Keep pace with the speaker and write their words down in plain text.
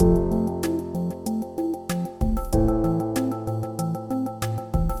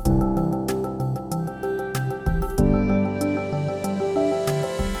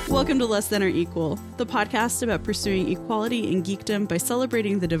Welcome to Less Than or Equal, the podcast about pursuing equality in geekdom by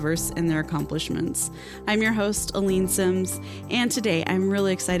celebrating the diverse and their accomplishments. I'm your host, Aline Sims, and today I'm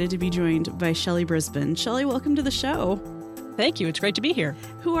really excited to be joined by Shelley Brisbane. Shelley, welcome to the show. Thank you. It's great to be here.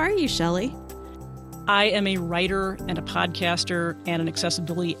 Who are you, Shelley? I am a writer and a podcaster and an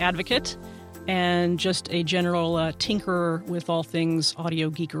accessibility advocate and just a general tinkerer with all things audio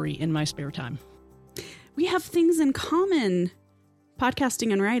geekery in my spare time. We have things in common,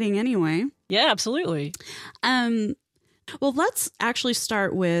 podcasting and writing anyway. Yeah, absolutely. Well, let's actually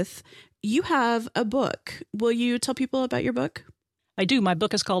start with, you have a book. Will you tell people about your book? I do. My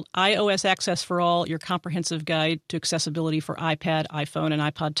book is called iOS Access for All, Your Comprehensive Guide to Accessibility for iPad, iPhone, and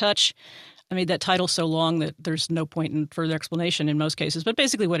iPod Touch. I made that title so long that there's no point in further explanation in most cases. But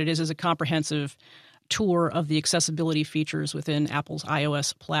basically what it is a comprehensive tour of the accessibility features within Apple's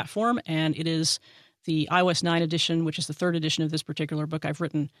iOS platform. And it is the iOS 9 edition, which is the third edition of this particular book. I've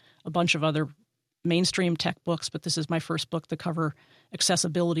written a bunch of other mainstream tech books, but this is my first book to cover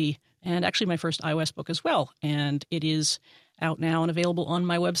accessibility and actually my first iOS book as well. And it is out now and available on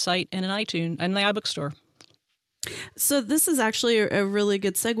my website and in iTunes and the iBook store. So this is actually a really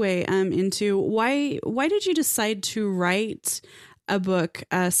good segue into why did you decide to write a book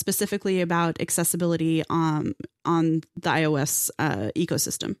specifically about accessibility on the iOS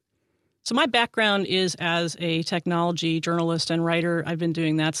ecosystem? So my background is as a technology journalist and writer. I've been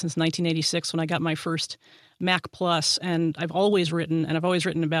doing that since 1986 when I got my first Mac Plus, and I've always written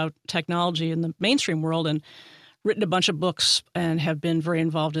about technology in the mainstream world and written a bunch of books and have been very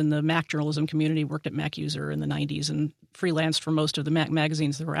involved in the Mac journalism community, worked at Mac User in the 90s and freelanced for most of the Mac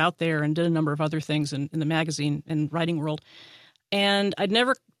magazines that were out there and did a number of other things in the magazine and writing world. And I'd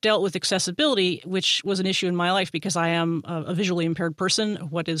never dealt with accessibility, which was an issue in my life because I am a visually impaired person,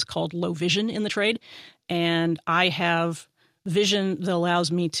 what is called low vision in the trade. And I have vision that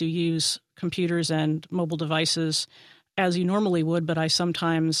allows me to use computers and mobile devices as you normally would, but I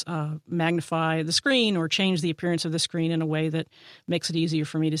sometimes magnify the screen or change the appearance of the screen in a way that makes it easier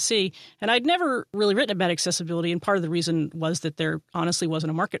for me to see. And I'd never really written about accessibility, and part of the reason was that there honestly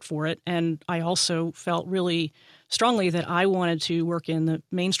wasn't a market for it. And I also felt really strongly that I wanted to work in the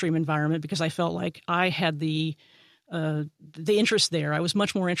mainstream environment because I felt like I had the interest there. I was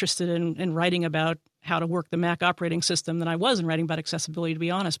much more interested in writing about how to work the Mac operating system than I was in writing about accessibility, to be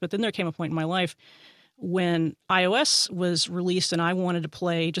honest. But then there came a point in my life when iOS was released and I wanted to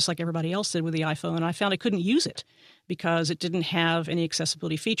play just like everybody else did with the iPhone, and I found I couldn't use it because it didn't have any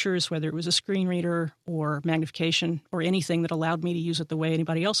accessibility features, whether it was a screen reader or magnification or anything that allowed me to use it the way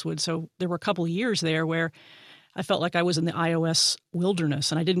anybody else would. So there were a couple of years there where I felt like I was in the iOS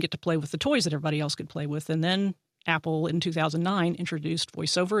wilderness and I didn't get to play with the toys that everybody else could play with. And then Apple in 2009 introduced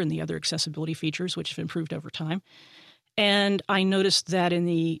VoiceOver and the other accessibility features, which have improved over time. And I noticed that in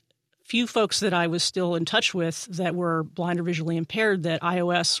the few folks that I was still in touch with that were blind or visually impaired, that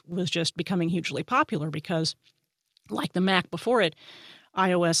iOS was just becoming hugely popular because, like the Mac before it,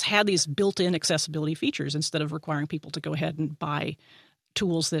 iOS had these built-in accessibility features instead of requiring people to go ahead and buy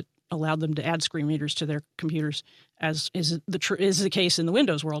tools that allowed them to add screen readers to their computers, as is the case in the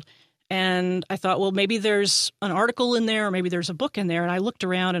Windows world. And I thought, well, maybe there's an article in there, or maybe there's a book in there. And I looked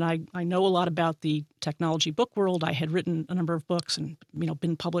around, and I know a lot about the technology book world. I had written a number of books and,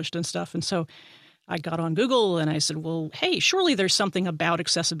 been published and stuff. And so I got on Google and I said, well, hey, surely there's something about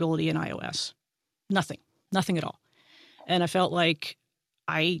accessibility in iOS. Nothing at all. And I felt like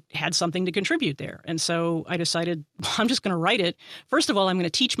I had something to contribute there. And so I decided, well, I'm just going to write it. First of all, I'm going to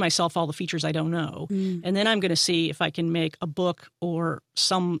teach myself all the features I don't know. And then I'm going to see if I can make a book or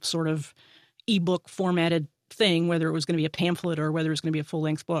some sort of ebook formatted thing, whether it was going to be a pamphlet or whether it was going to be a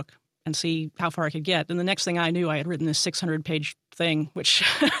full-length book, and see how far I could get. And the next thing I knew, I had written this 600-page thing, which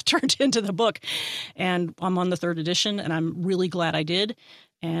turned into the book. And I'm on the third edition, and I'm really glad I did.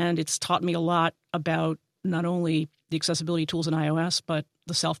 And it's taught me a lot about not only the accessibility tools in iOS, but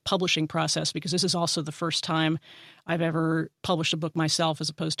the self-publishing process, because this is also the first time I've ever published a book myself as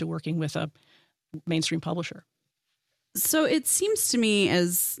opposed to working with a mainstream publisher. So it seems to me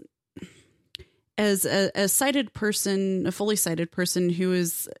as a sighted person, a fully sighted person who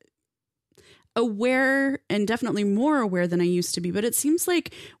is aware and definitely more aware than I used to be, but it seems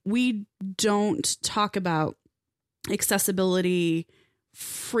like we don't talk about accessibility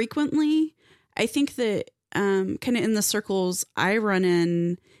frequently. I think that kind of in the circles I run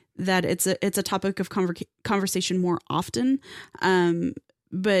in, that it's a topic of conversation more often.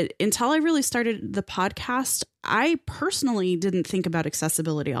 But until I really started the podcast, I personally didn't think about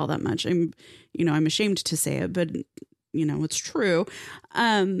accessibility all that much. I'm ashamed to say it, but it's true.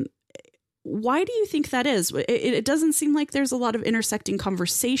 why do you think that is? It doesn't seem like there's a lot of intersecting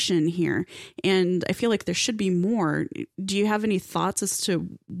conversation here, and I feel like there should be more. Do you have any thoughts as to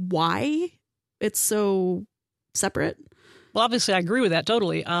why it's so separate? Well, obviously, I agree with that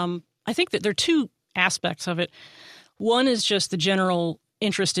totally. I think that there are two aspects of it. One is just the general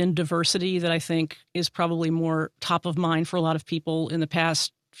interest in diversity that I think is probably more top of mind for a lot of people in the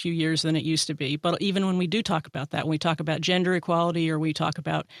past few years than it used to be. But even when we do talk about that, when we talk about gender equality or we talk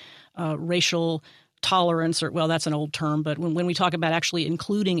about racial tolerance, or, well, that's an old term, but when we talk about actually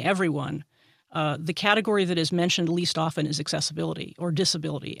including everyone, the category that is mentioned least often is accessibility or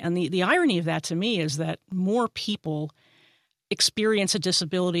disability. And the irony of that to me is that more people experience a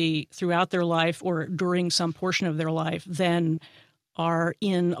disability throughout their life or during some portion of their life than are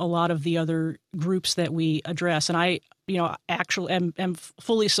in a lot of the other groups that we address. And I, actually am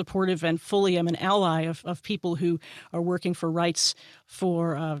fully supportive and fully am an ally of people who are working for rights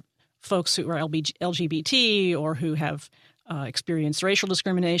for folks who are LGBT or who have experienced racial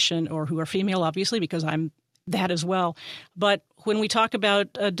discrimination or who are female, obviously, because I'm that as well. But when we talk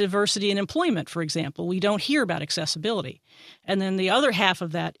about diversity in employment, for example, we don't hear about accessibility. And then the other half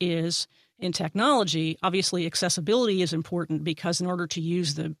of that is in technology. Obviously, accessibility is important because in order to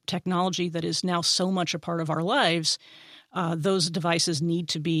use the technology that is now so much a part of our lives, those devices need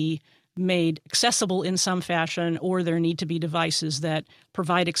to be made accessible in some fashion, or there need to be devices that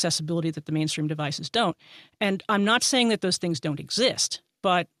provide accessibility that the mainstream devices don't. And I'm not saying that those things don't exist,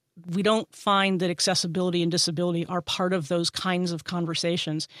 but we don't find that accessibility and disability are part of those kinds of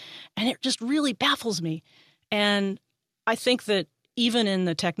conversations. And it just really baffles me. And I think that even in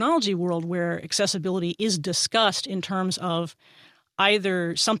the technology world where accessibility is discussed in terms of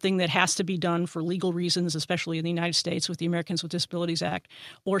either something that has to be done for legal reasons, especially in the United States with the Americans with Disabilities Act,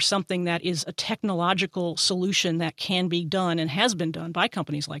 or something that is a technological solution that can be done and has been done by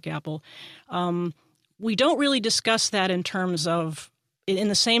companies like Apple, we don't really discuss that in terms of in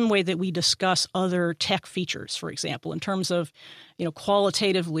the same way that we discuss other tech features, for example, in terms of,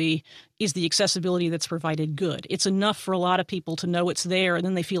 qualitatively, is the accessibility that's provided good? It's enough for a lot of people to know it's there, and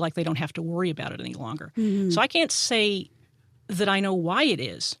then they feel like they don't have to worry about it any longer. Mm-hmm. So I can't say that I know why it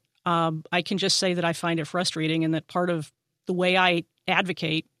is. I can just say that I find it frustrating, and that part of the way I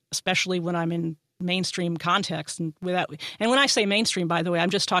advocate, especially when I'm in mainstream context, and when I say mainstream, by the way, I'm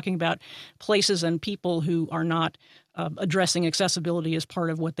just talking about places and people who are not addressing accessibility as part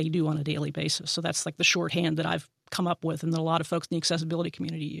of what they do on a daily basis. So that's like the shorthand that I've come up with and that a lot of folks in the accessibility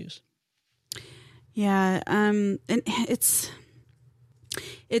community use. Yeah, and it's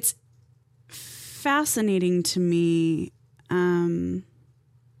fascinating to me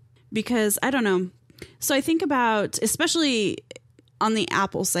because I don't know. So I think about, especially on the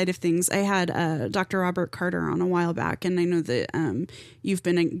Apple side of things, I had Dr. Robert Carter on a while back, and I know that you've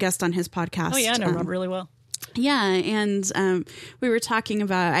been a guest on his podcast. Oh, yeah, I know Rob really well. Yeah, and we were talking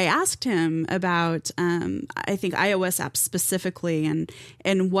about, I asked him about, I think, iOS apps specifically,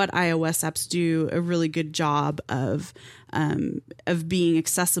 and what iOS apps do a really good job of being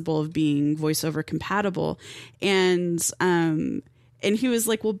accessible, of being voiceover compatible. And he was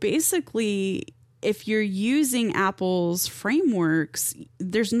like, well, basically, if you're using Apple's frameworks,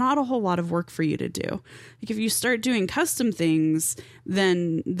 there's not a whole lot of work for you to do. Like if you start doing custom things,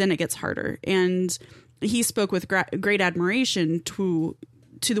 then it gets harder. And he spoke with great admiration to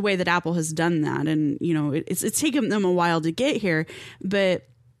the way that Apple has done that. And, it's taken them a while to get here, but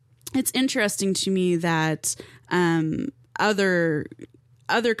it's interesting to me that other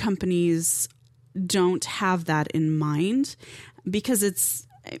companies don't have that in mind, because it's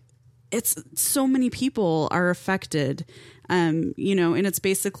so many people are affected, and it's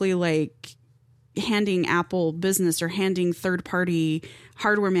basically like handing Apple business or handing third-party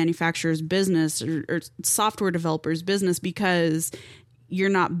hardware manufacturers business or software developers business because you're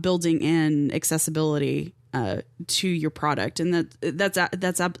not building in accessibility to your product. And that's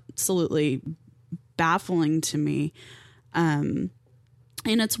absolutely baffling to me. And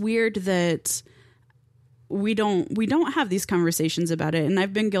it's weird that we don't have these conversations about it. And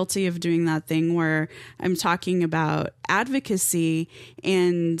I've been guilty of doing that thing where I'm talking about advocacy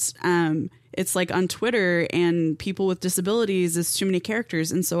and it's like on Twitter, and people with disabilities is too many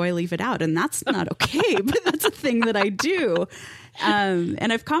characters, and so I leave it out, and that's not okay. But that's a thing that I do,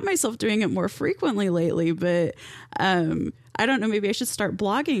 and I've caught myself doing it more frequently lately. But I don't know. Maybe I should start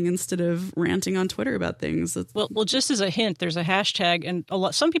blogging instead of ranting on Twitter about things. Well, just as a hint, there's a hashtag, and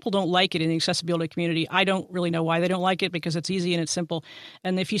some people don't like it in the accessibility community. I don't really know why they don't like it, because it's easy and it's simple.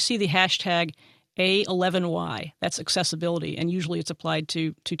 And if you see the hashtag A11Y, that's accessibility, and usually it's applied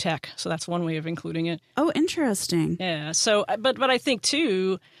to tech. So that's one way of including it. Oh, interesting. Yeah. So, but I think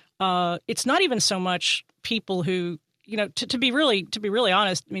too, it's not even so much people who, to be really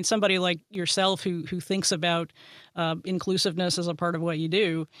honest, I mean, somebody like yourself who thinks about inclusiveness as a part of what you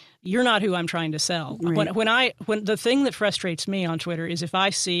do, you're not who I'm trying to sell. Right. When the thing that frustrates me on Twitter is if I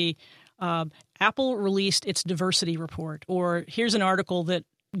see Apple released its diversity report, or here's an article that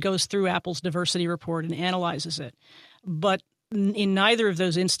goes through Apple's diversity report and analyzes it, but in neither of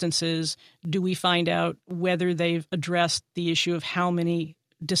those instances do we find out whether they've addressed the issue of how many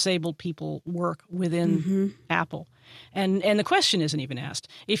disabled people work within Apple. And the question isn't even asked.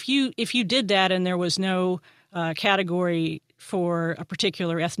 If you did that and there was no category for a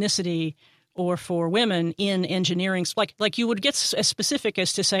particular ethnicity or for women in engineering, like you would get as specific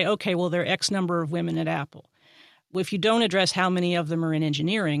as to say, okay, well, there are X number of women at Apple. If you don't address how many of them are in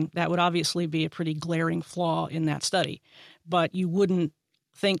engineering, that would obviously be a pretty glaring flaw in that study. But you wouldn't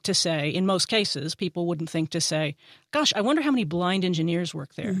think to say, in most cases, people wouldn't think to say, gosh, I wonder how many blind engineers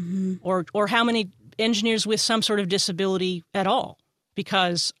work there, or how many engineers with some sort of disability at all.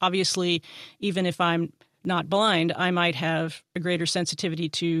 Because obviously, even if I'm not blind, I might have a greater sensitivity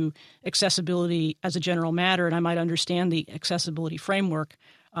to accessibility as a general matter, and I might understand the accessibility framework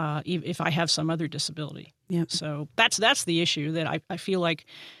if I have some other disability. Yep. So that's the issue that I feel like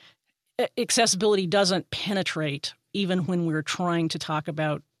accessibility doesn't penetrate even when we're trying to talk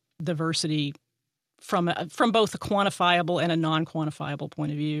about diversity from both a quantifiable and a non-quantifiable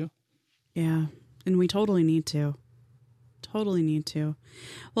point of view. Yeah, and we totally need to.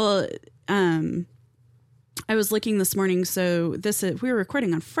 Well, I was looking this morning, so we were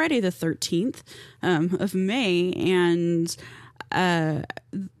recording on Friday the 13th of May, and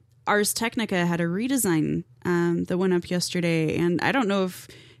Ars Technica had a redesign that went up yesterday, and I don't know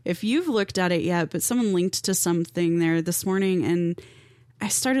if you've looked at it yet, but someone linked to something there this morning, and I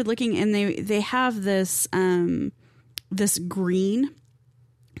started looking, and they have this this green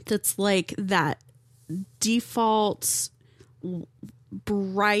that's like that default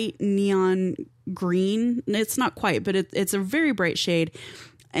bright neon green. It's not quite, but it's a very bright shade,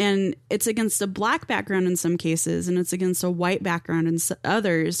 and it's against a black background in some cases, and it's against a white background in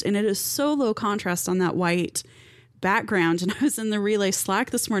others, and it is so low contrast on that white background. And I was in the Relay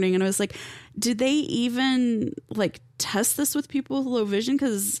Slack this morning, and I was like, did they even test this with people with low vision?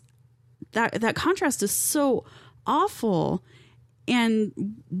 Because that contrast is so awful. And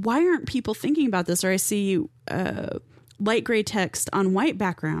why aren't people thinking about this? Or I see light gray text on white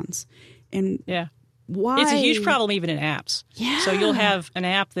backgrounds, and why? It's a huge problem even in apps. Yeah. So you'll have an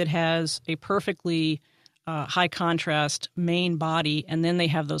app that has a perfectly high contrast main body, and then they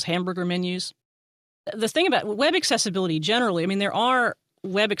have those hamburger menus. The thing about web accessibility generally, I mean, there are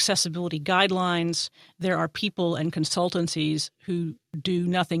web accessibility guidelines. There are people and consultancies who do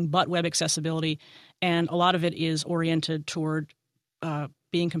nothing but web accessibility, and a lot of it is oriented toward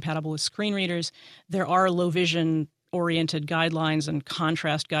being compatible with screen readers. There are low vision oriented guidelines and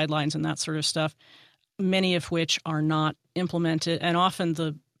contrast guidelines and that sort of stuff, many of which are not implemented. And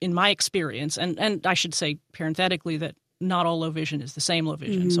often in my experience, and I should say parenthetically that not all low vision is the same low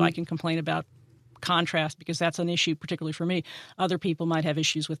vision. So I can complain about contrast because that's an issue particularly for me. Other people might have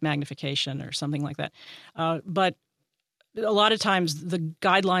issues with magnification or something like that. But a lot of times the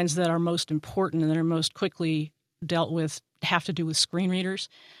guidelines that are most important and that are most quickly dealt with have to do with screen readers.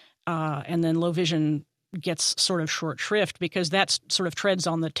 And then low vision gets sort of short shrift because that sort of treads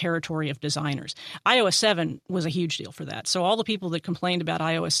on the territory of designers. iOS 7 was a huge deal for that. So all the people that complained about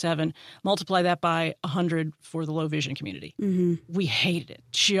iOS 7, multiply that by 100 for the low vision community. We hated it,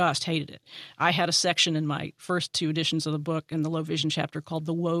 just hated it. I had a section in my first 2 editions of the book in the low vision chapter called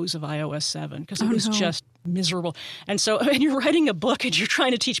The Woes of iOS 7 because it was just miserable. And so and you're writing a book and you're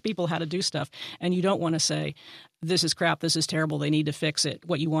trying to teach people how to do stuff, and you don't want to say, this is crap, this is terrible, they need to fix it.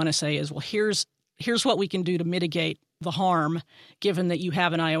 What you want to say is, well, here's what we can do to mitigate the harm, given that you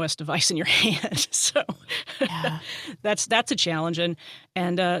have an iOS device in your hand. So that's a challenge.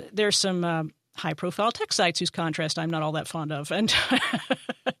 And there's some high-profile tech sites whose contrast I'm not all that fond of. And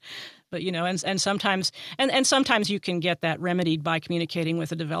but and sometimes you can get that remedied by communicating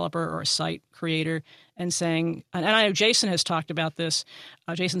with a developer or a site creator and saying. And I know Jason has talked about this.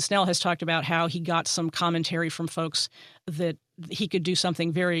 Jason Snell has talked about how he got some commentary from folks that he could do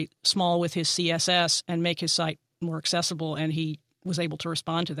something very small with his CSS and make his site more accessible, and he was able to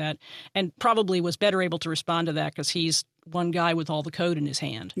respond to that, and probably was better able to respond to that because he's one guy with all the code in his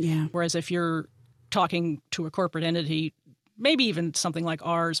hand. Yeah. Whereas if you're talking to a corporate entity, maybe even something like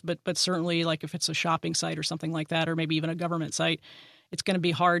ours, but certainly like if it's a shopping site or something like that, or maybe even a government site, it's going to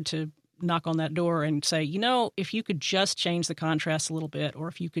be hard to knock on that door and say, if you could just change the contrast a little bit, or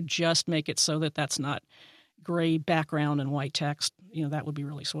if you could just make it so that that's not gray background and white text, that would be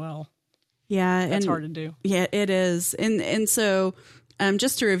really swell. Yeah. That's hard to do. Yeah, it is. And so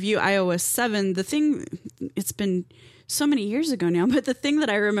just to review iOS 7, it's been so many years ago now, but the thing that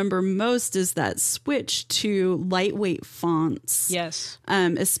I remember most is that switch to lightweight fonts. Yes.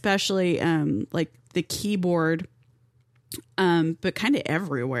 Especially like the keyboard, but kind of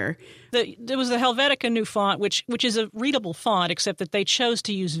everywhere. There was the Helvetica new font, which is a readable font, except that they chose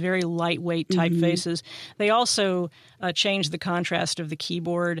to use very lightweight typefaces. They also changed the contrast of the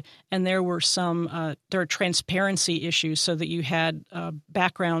keyboard, and there were there are transparency issues, so that you had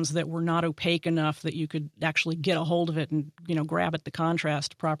backgrounds that were not opaque enough that you could actually get a hold of it and grab at the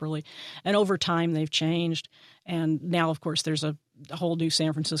contrast properly. And over time, they've changed, and now, of course, there's a whole new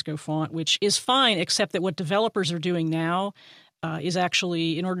San Francisco font, which is fine, except that what developers are doing now is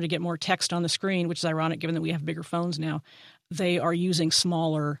actually, in order to get more text on the screen, which is ironic given that we have bigger phones now, they are using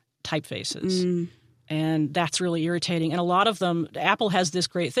smaller typefaces. And that's really irritating. And a lot of them, Apple has this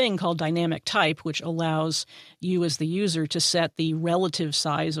great thing called dynamic type, which allows you as the user to set the relative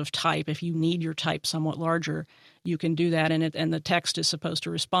size of type. If you need your type somewhat larger, you can do that, and the text is supposed to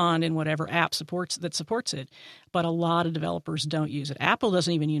respond in whatever app supports it. But a lot of developers don't use it. Apple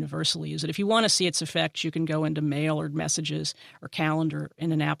doesn't even universally use it. If you want to see its effects, you can go into Mail or Messages or Calendar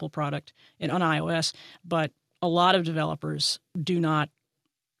in an Apple product on iOS. But a lot of developers do not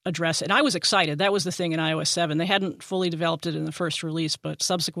address it. And I was excited. That was the thing in iOS 7. They hadn't fully developed it in the first release, but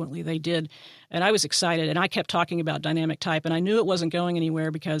subsequently they did. And I was excited, and I kept talking about dynamic type, and I knew it wasn't going anywhere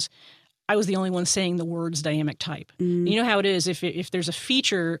because I was the only one saying the words dynamic type. You know how it is, if there's a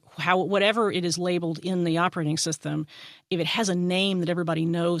feature, whatever it is labeled in the operating system, if it has a name that everybody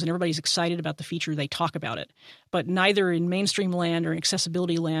knows and everybody's excited about the feature, they talk about it. But neither in mainstream land or in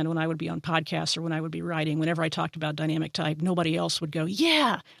accessibility land, when I would be on podcasts or when I would be writing, whenever I talked about dynamic type, nobody else would go,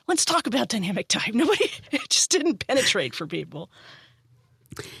 yeah, let's talk about dynamic type. It just didn't penetrate for people.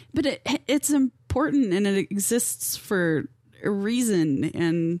 But it's important, and it exists for a reason.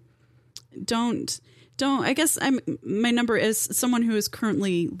 And don't I guess my number is someone who is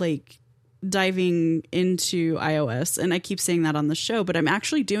currently like diving into iOS, and I keep saying that on the show, but I'm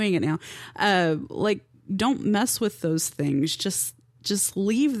actually doing it now. Like, don't mess with those things. Just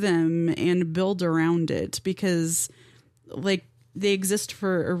leave them and build around it, because like they exist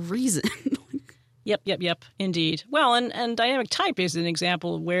for a reason. Yep. Indeed. Well, and dynamic type is an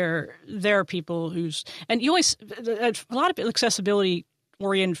example where there are people and you always, a lot of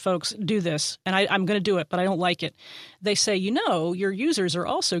accessibility-oriented folks do this, and I'm going to do it, but I don't like it. They say, your users are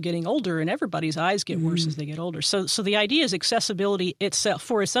also getting older, and everybody's eyes get worse as they get older. So the idea is accessibility itself,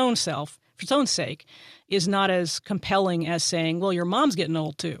 for its own sake, is not as compelling as saying, well, your mom's getting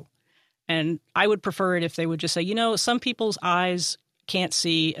old too. And I would prefer it if they would just say, some people's eyes can't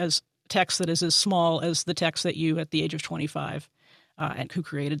see as text that is as small as the text that you at the age of 25 and who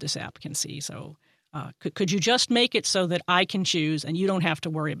created this app can see. So could you just make it so that I can choose and you don't have to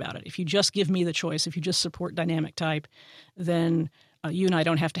worry about it? If you just give me the choice, if you just support dynamic type, then you and I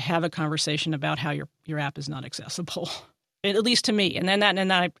don't have to have a conversation about how your app is not accessible, at least to me. And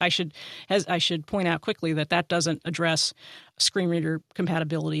then I should point out quickly that doesn't address screen reader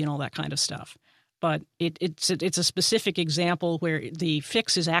compatibility and all that kind of stuff. But it's a specific example where the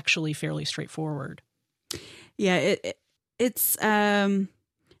fix is actually fairly straightforward. Yeah, it's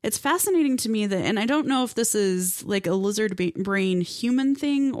fascinating to me that, and I don't know if this is like a lizard brain human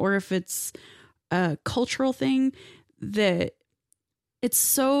thing or if it's a cultural thing, that it's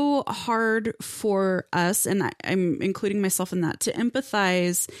so hard for us, and I'm including myself in that, to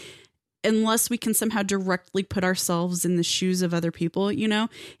empathize unless we can somehow directly put ourselves in the shoes of other people,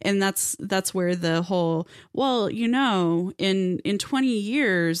 and that's where the whole, well, in 20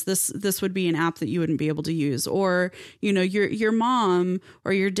 years, this would be an app that you wouldn't be able to use, or, your mom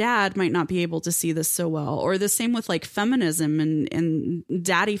or your dad might not be able to see this so well, or the same with like feminism and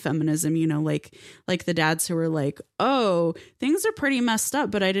daddy feminism, like the dads who were like, oh, things are pretty messed up,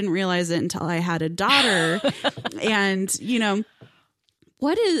 but I didn't realize it until I had a daughter. And,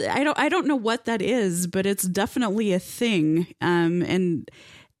 what is, I don't know what that is, but it's definitely a thing. And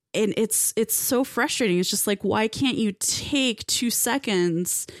it's so frustrating. It's just like, why can't you take 2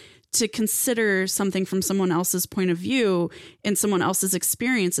 seconds to consider something from someone else's point of view and someone else's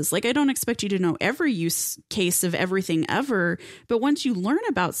experiences? Like, I don't expect you to know every use case of everything ever, but once you learn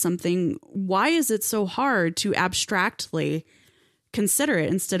about something, why is it so hard to abstractly consider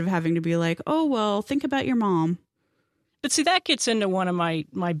it instead of having to be like, oh, well, think about your mom? But see, that gets into one of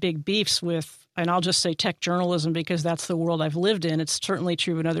my big beefs with, and I'll just say tech journalism because that's the world I've lived in. It's certainly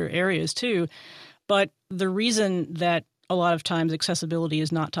true in other areas too. But the reason that a lot of times accessibility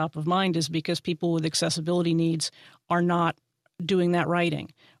is not top of mind is because people with accessibility needs are not doing that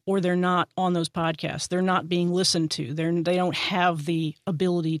writing, or they're not on those podcasts. They're not being listened to. They don't have the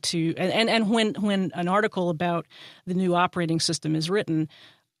ability to. And when an article about the new operating system is written,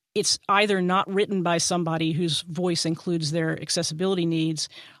 it's either not written by somebody whose voice includes their accessibility needs,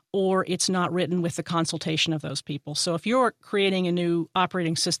 or it's not written with the consultation of those people. So if you're creating a new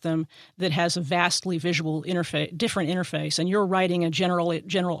operating system that has a vastly visual interface, different interface, and you're writing a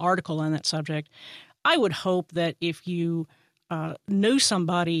general article on that subject, I would hope that if you know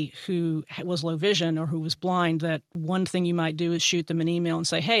somebody who was low vision or who was blind, that one thing you might do is shoot them an email and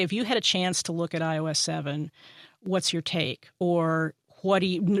say, hey, if you had a chance to look at iOS 7, what's your take? Or what do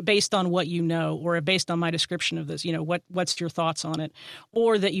you, based on what you know, or based on my description of this, what's your thoughts on it?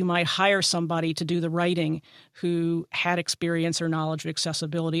 Or that you might hire somebody to do the writing who had experience or knowledge of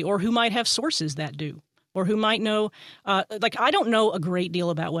accessibility, or who might have sources that do, or who might know, I don't know a great deal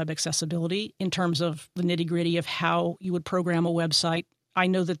about web accessibility in terms of the nitty-gritty of how you would program a website. I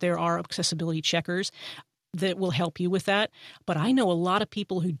know that there are accessibility checkers that will help you with that, but I know a lot of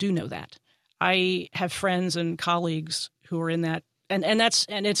people who do know that. I have friends and colleagues who are in that, and it's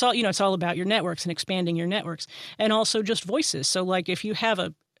all, it's all about your networks and expanding your networks, and also just voices. So like if you have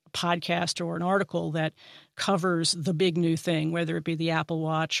a podcast or an article that covers the big new thing, whether it be the Apple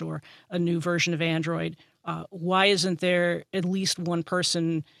Watch or a new version of Android, why isn't there at least one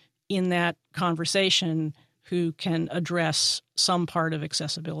person in that conversation who can address some part of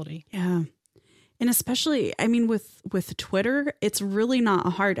accessibility? Yeah. And especially, with Twitter, it's really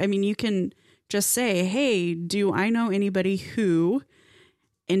not hard. You can just say, hey, do I know anybody who,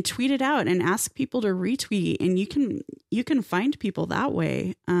 and tweet it out and ask people to retweet, and you can find people that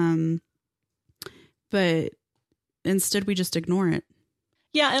way. But instead we just ignore it.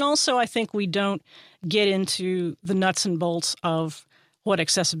 Yeah. And also I think we don't get into the nuts and bolts of what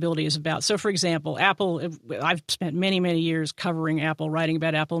accessibility is about. So, for example, Apple, I've spent many, many years covering Apple, writing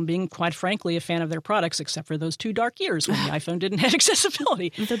about Apple, and being, quite frankly, a fan of their products, except for those 2 dark years when the iPhone didn't have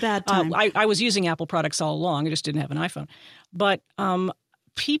accessibility. The bad time. I was using Apple products all along. I just didn't have an iPhone. But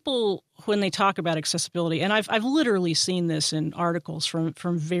people, when they talk about accessibility, and I've literally seen this in articles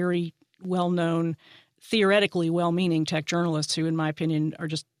from very well-known, theoretically well-meaning tech journalists who, in my opinion, are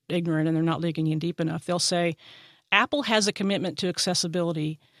just ignorant and they're not digging in deep enough. They'll say, Apple has a commitment to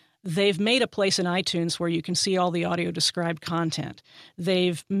accessibility. They've made a place in iTunes where you can see all the audio described content.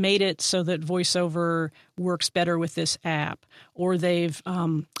 They've made it so that VoiceOver works better with this app. Or they've,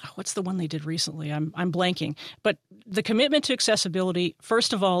 what's the one they did recently? I'm blanking. But the commitment to accessibility,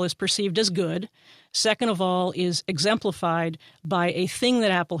 first of all, is perceived as good. Second of all, is exemplified by a thing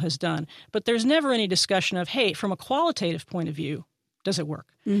that Apple has done. But there's never any discussion of, hey, from a qualitative point of view, does it work?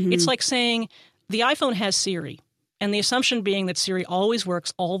 Mm-hmm. It's like saying the iPhone has Siri. And the assumption being that Siri always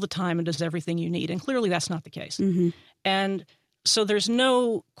works all the time and does everything you need. And clearly that's not the case. Mm-hmm. And so there's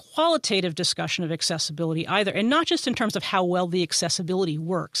no qualitative discussion of accessibility either. And not just in terms of how well the accessibility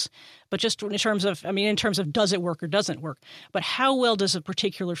works, but just in terms of, does it work or doesn't work? But how well does a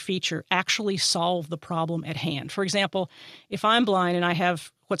particular feature actually solve the problem at hand? For example, if I'm blind and I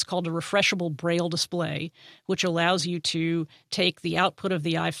have what's called a refreshable Braille display, which allows you to take the output of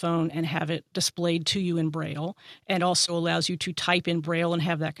the iPhone and have it displayed to you in Braille, and also allows you to type in Braille and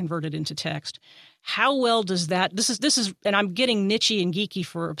have that converted into text. How well does that, this is, and I'm getting niche-y and geeky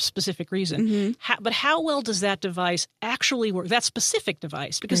for a specific reason, mm-hmm. But how well does that device actually work, that specific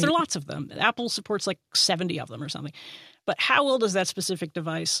device? Because there are lots of them. Apple supports like 70 of them or something. But how well does that specific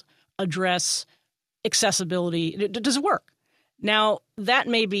device address accessibility? Does it work? Now, that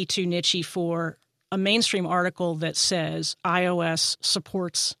may be too niche-y for a mainstream article that says iOS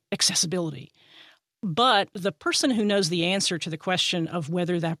supports accessibility. But the person who knows the answer to the question of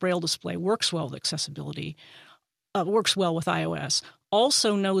whether that Braille display works well with accessibility, works well with iOS,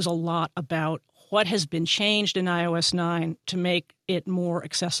 also knows a lot about what has been changed in iOS 9 to make it more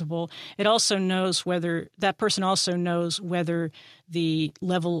accessible. It also knows that person also knows whether the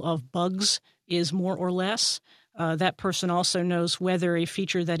level of bugs is more or less. That person also knows whether a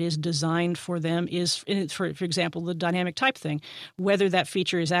feature that is designed for them is, for example, the dynamic type thing, whether that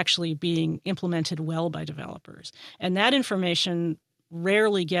feature is actually being implemented well by developers. And that information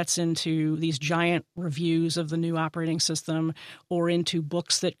rarely gets into these giant reviews of the new operating system or into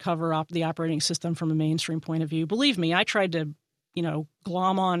books that cover up the operating system from a mainstream point of view. Believe me, I tried to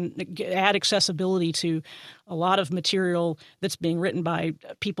glom on, add accessibility to a lot of material that's being written by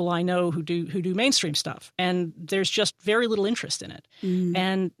people I know who do mainstream stuff. And there's just very little interest in it. Mm.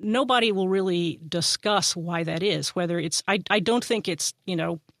 And nobody will really discuss why that is, whether it's, I don't think it's,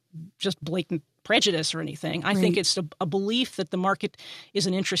 just blatant prejudice or anything. I think it's a belief that the market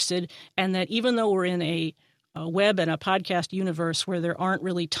isn't interested, and that even though we're in a web and a podcast universe where there aren't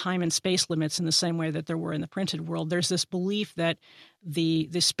really time and space limits in the same way that there were in the printed world, there's this belief that the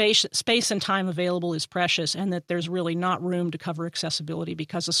space and time available is precious, and that there's really not room to cover accessibility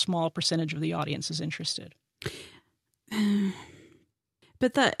because a small percentage of the audience is interested.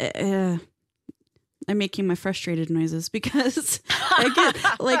 But that I'm making my frustrated noises because again,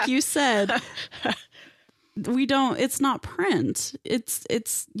 like you said, it's not print.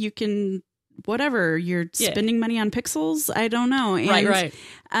 It's you can whatever, you're spending money on pixels. I don't know. And, right.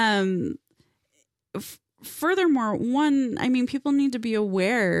 Furthermore, people need to be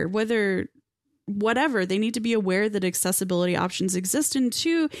aware they need to be aware that accessibility options exist. And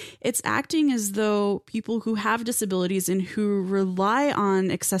two, it's acting as though people who have disabilities and who rely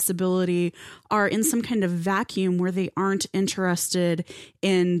on accessibility are in some kind of vacuum where they aren't interested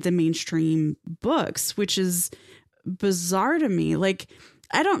in the mainstream books, which is bizarre to me. Like,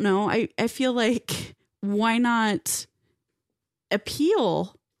 I don't know. I feel like, why not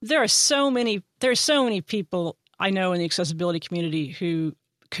appeal? There are so many people I know in the accessibility community who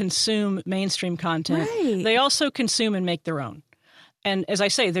consume mainstream content. Right. They also consume and make their own. And as I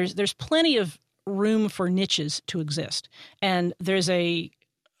say, there's plenty of room for niches to exist. And there's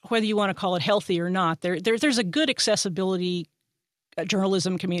whether you want to call it healthy or not, there's a good accessibility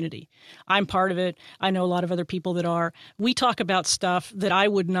journalism community. I'm part of it. I know a lot of other people that are. We talk about stuff that I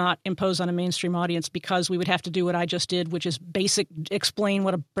would not impose on a mainstream audience because we would have to do what I just did, which is explain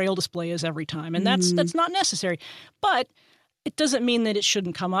what a Braille display is every time. And that's not necessary. But it doesn't mean that it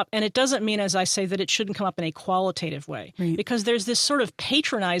shouldn't come up. And it doesn't mean, as I say, that it shouldn't come up in a qualitative way. Right. Because there's this sort of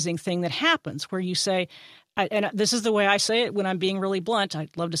patronizing thing that happens where you say, and this is the way I say it when I'm being really blunt.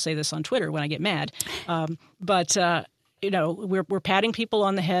 I'd love to say this on Twitter when I get mad. We're patting people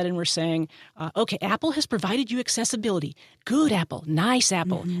on the head and we're saying, okay, Apple has provided you accessibility. Good Apple. Nice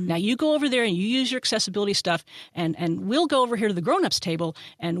Apple. Mm-hmm. Now you go over there and you use your accessibility stuff, and we'll go over here to the grown-ups table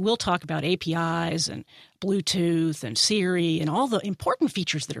and we'll talk about APIs and Bluetooth and Siri and all the important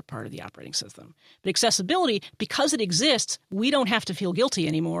features that are part of the operating system. But accessibility, because it exists, we don't have to feel guilty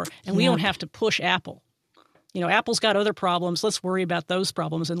anymore, and we don't have to push Apple. Apple's got other problems. Let's worry about those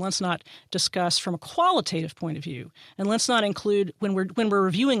problems, and let's not discuss from a qualitative point of view. And let's not include, when we're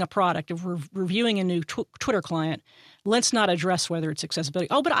reviewing a product, if we're reviewing a new Twitter client, let's not address whether it's accessibility.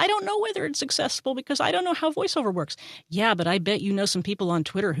 Oh, but I don't know whether it's accessible because I don't know how VoiceOver works. Yeah, but I bet you know some people on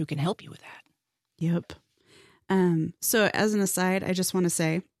Twitter who can help you with that. Yep. So as an aside, I just want to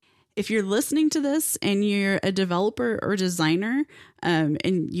say, if you're listening to this and you're a developer or designer, and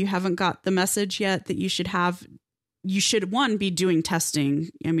you haven't got the message yet that you should, one, be doing testing.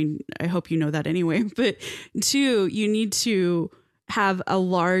 I mean, I hope you know that anyway, but two, you need to have a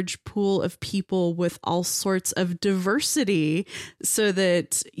large pool of people with all sorts of diversity so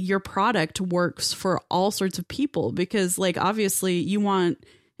that your product works for all sorts of people. Because, like, obviously you want,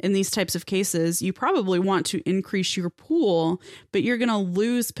 in these types of cases, you probably want to increase your pool, but you're going to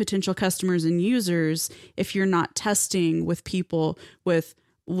lose potential customers and users if you're not testing with people with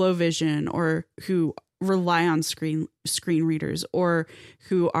low vision or who rely on screen readers or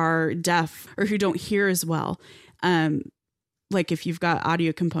who are deaf or who don't hear as well. Like if you've got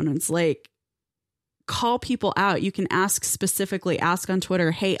audio components, like, call people out. You can ask on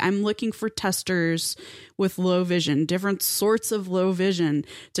Twitter, hey, I'm looking for testers with low vision, different sorts of low vision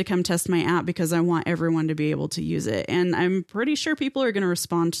to come test my app because I want everyone to be able to use it. And I'm pretty sure people are going to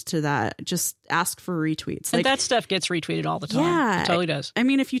respond to that. Just ask for retweets. And that stuff gets retweeted all the time. Yeah, it totally does. I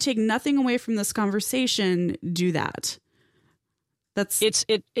mean, if you take nothing away from this conversation, do that.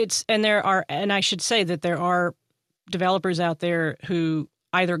 And there are, and I should say that there are developers out there who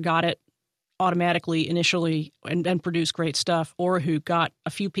either got it automatically initially and produce great stuff, or who got a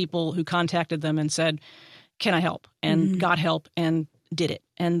few people who contacted them and said, can I help? And got help and did it.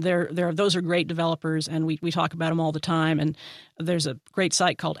 And those are great developers, and we talk about them all the time. And there's a great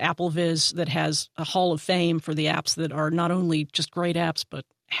site called AppleViz that has a hall of fame for the apps that are not only just great apps, but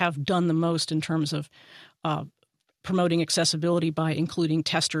have done the most in terms of promoting accessibility by including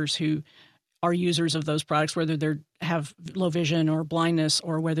testers who are users of those products, whether they have low vision or blindness,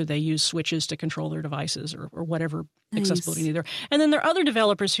 or whether they use switches to control their devices or whatever accessibility need there. And then there are other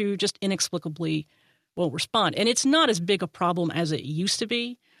developers who just inexplicably won't respond. And it's not as big a problem as it used to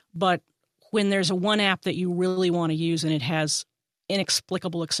be, but when there's one app that you really want to use and it has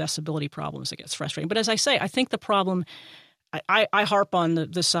inexplicable accessibility problems, it gets frustrating. But as I say, I think the problem, I harp on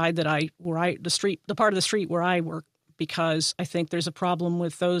the side that the part of the street where I work, because I think there's a problem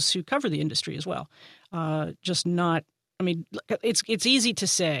with those who cover the industry as well. It's easy to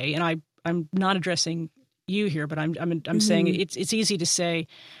say, and I'm not addressing you here, but I'm saying it's easy to say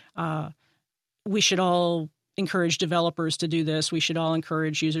we should all encourage developers to do this. We should all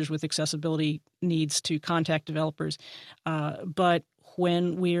encourage users with accessibility needs to contact developers. But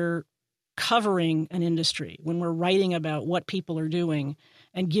when we're covering an industry, when we're writing about what people are doing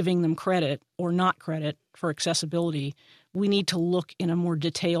and giving them credit or not credit for accessibility, we need to look in a more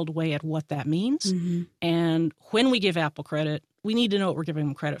detailed way at what that means. And when we give Apple credit, we need to know what we're giving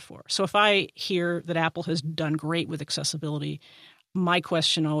them credit for. So if I hear that Apple has done great with accessibility, my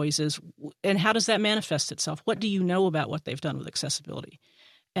question always is, and how does that manifest itself? What do you know about what they've done with accessibility?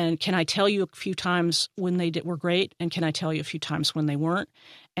 And can I tell you a few times when they were great? And can I tell you a few times when they weren't?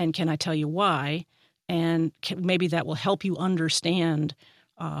 And can I tell you why? And maybe that will help you understand.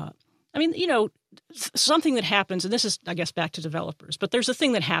 Something that happens, and this is, I guess, back to developers, but there's a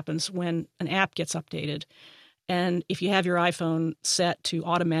thing that happens when an app gets updated. And if you have your iPhone set to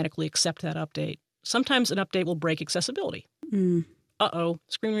automatically accept that update, sometimes an update will break accessibility. Screen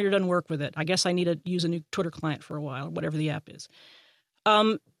reader doesn't work with it. I guess I need to use a new Twitter client for a while, or whatever the app is.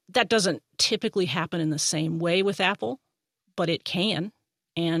 That doesn't typically happen in the same way with Apple, but it can.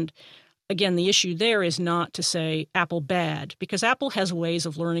 And again, the issue there is not to say Apple bad, because Apple has ways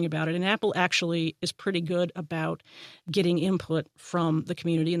of learning about it, and Apple actually is pretty good about getting input from the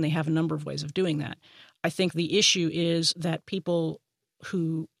community, and they have a number of ways of doing that. I think the issue is that people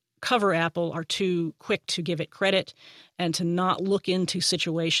who cover Apple are too quick to give it credit and to not look into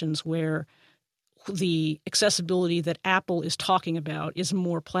situations where the accessibility that Apple is talking about is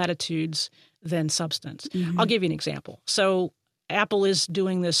more platitudes than substance. I'll give you an example. So Apple is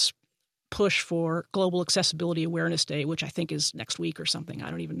doing this push for Global Accessibility Awareness Day, which I think is next week or something. I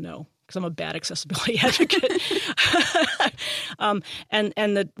don't even know, because I'm a bad accessibility advocate. And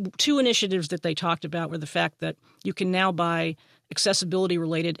the two initiatives that they talked about were the fact that you can now buy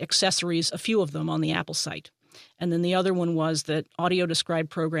accessibility-related accessories, a few of them, on the Apple site. And then the other one was that audio-described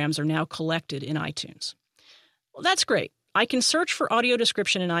programs are now collected in iTunes. Well, that's great. I can search for audio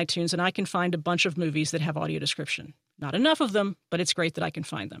description in iTunes, and I can find a bunch of movies that have audio description. Not enough of them, but it's great that I can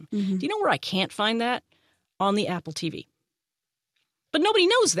find them. Do you know where I can't find that? On the Apple TV. But nobody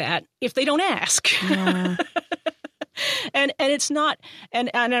knows that if they don't ask. Yeah. and it's not, and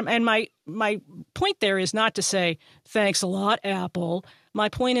my point there is not to say, thanks a lot, Apple. My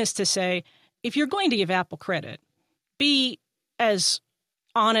point is to say, if you're going to give Apple credit, be as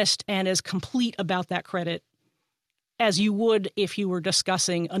honest and as complete about that credit as you would if you were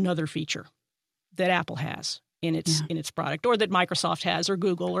discussing another feature that Apple has in its product, or that Microsoft has, or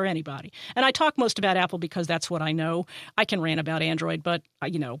Google, or anybody. And I talk most about Apple because that's what I know. I can rant about Android, but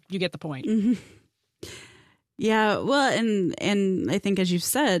you get the point. Yeah, well, and I think, as you've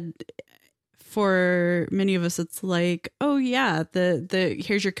said, for many of us, it's like, oh yeah, the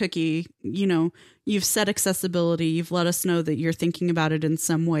here's your cookie. You've set accessibility. You've let us know that you're thinking about it in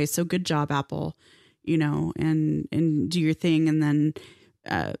some way. So good job, Apple. And do your thing. And then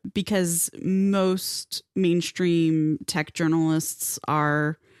because most mainstream tech journalists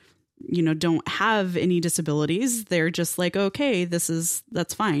are, don't have any disabilities, they're just like, okay,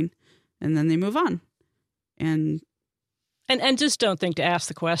 that's fine. And then they move on. And just don't think to ask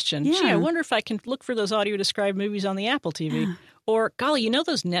the question, gee, I wonder if I can look for those audio described movies on the Apple TV. Yeah. Or, golly,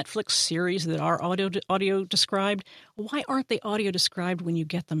 those Netflix series that are audio described? Why aren't they audio described when you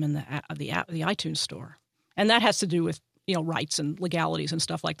get them in the iTunes store? And that has to do with rights and legalities and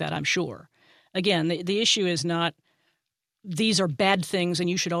stuff like that, I'm sure. Again, the issue is not these are bad things and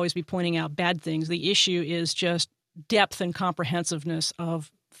you should always be pointing out bad things. The issue is just depth and comprehensiveness of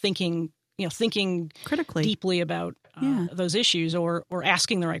thinking critically, deeply about those issues, or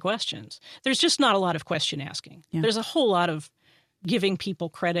asking the right questions. There's just not a lot of question asking. Yeah. There's a whole lot of giving people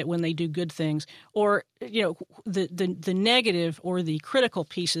credit when they do good things, or the negative or the critical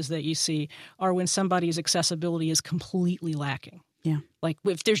pieces that you see are when somebody's accessibility is completely lacking. Yeah, like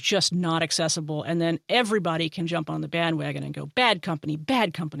if there's just not accessible, and then everybody can jump on the bandwagon and go bad company,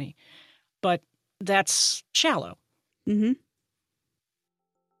 but that's shallow. Mm-hmm.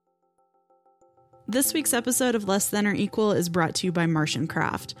 This week's episode of Less Than or Equal is brought to you by Martian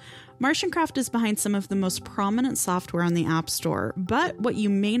Craft. Martian Craft is behind some of the most prominent software on the App Store, but what you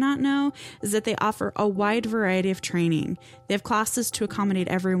may not know is that they offer a wide variety of training. They have classes to accommodate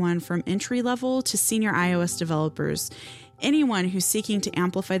everyone from entry-level to senior iOS developers, anyone who's seeking to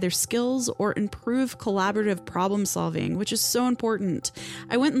amplify their skills or improve collaborative problem solving, which is so important.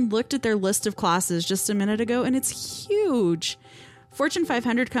 I went and looked at their list of classes just a minute ago, and it's huge. Fortune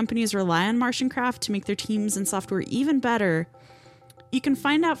 500 companies rely on Martian Craft to make their teams and software even better. You can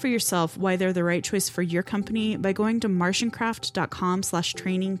find out for yourself why they're the right choice for your company by going to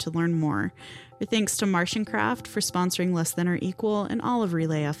martiancraft.com/training to learn more. Our thanks to Martian Craft for sponsoring Less Than or Equal and all of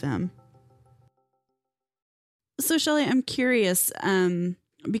Relay FM. So Shelley, I'm curious,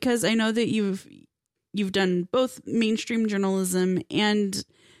 because I know that you've done both mainstream journalism and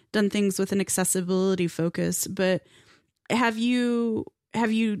done things with an accessibility focus, but have you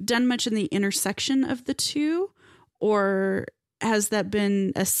done much in the intersection of the two, or has that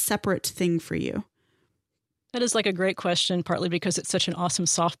been a separate thing for you? That is like a great question, partly because it's such an awesome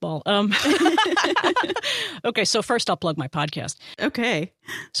softball. Okay, so first I'll plug my podcast. Okay.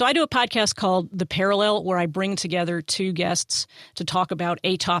 So I do a podcast called The Parallel, where I bring together two guests to talk about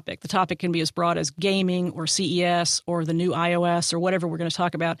a topic. The topic can be as broad as gaming or CES or the new iOS or whatever we're going to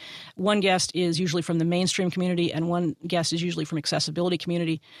talk about. One guest is usually from the mainstream community, and one guest is usually from accessibility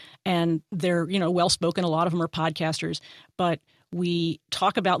community. And they're, well-spoken. A lot of them are podcasters, but we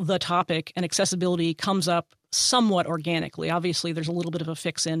talk about the topic, and accessibility comes up somewhat organically. Obviously, there's a little bit of a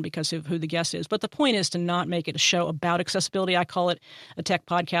fix-in because of who the guest is. But the point is to not make it a show about accessibility. I call it a tech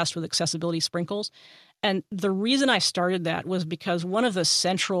podcast with accessibility sprinkles. And the reason I started that was because one of the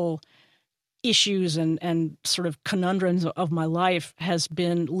central issues and sort of conundrums of my life has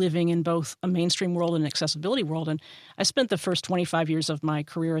been living in both a mainstream world and an accessibility world. And I spent the first 25 years of my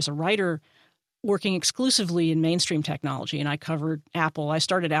career as a writer working exclusively in mainstream technology, and I covered Apple. I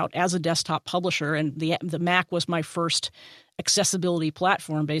started out as a desktop publisher, and the Mac was my first accessibility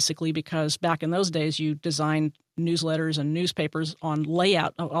platform, basically, because back in those days, you designed newsletters and newspapers on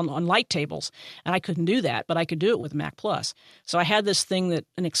layout, on light tables, and I couldn't do that, but I could do it with Mac Plus. So I had this thing,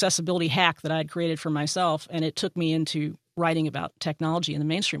 an accessibility hack that I had created for myself, and it took me into writing about technology in the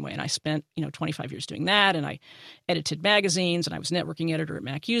mainstream way. And I spent, 25 years doing that. And I edited magazines, and I was networking editor at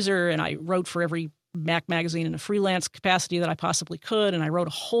Mac User, and I wrote for every Mac magazine in a freelance capacity that I possibly could. And I wrote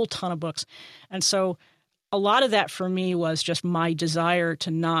a whole ton of books. And so a lot of that for me was just my desire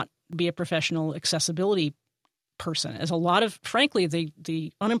to not be a professional accessibility person. As a lot of, frankly,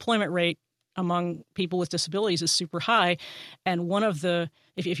 the unemployment rate among people with disabilities is super high. And one of the,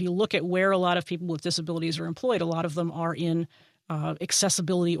 if you look at where a lot of people with disabilities are employed, a lot of them are in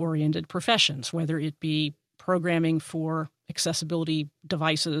accessibility-oriented professions, whether it be programming for accessibility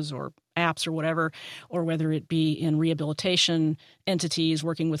devices or apps or whatever, or whether it be in rehabilitation entities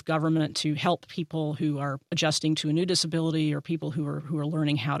working with government to help people who are adjusting to a new disability, or people who are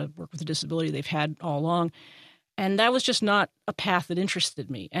learning how to work with a disability they've had all along. And that was just not a path that interested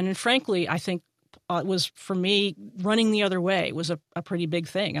me. And frankly, I think it was, for me, running the other way was a pretty big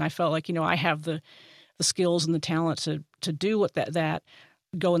thing. And I felt like, I have the skills and the talent to do what that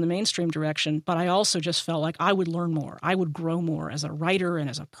go in the mainstream direction. But I also just felt like I would learn more. I would grow more as a writer and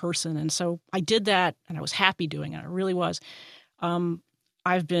as a person. And so I did that, and I was happy doing it. I really was.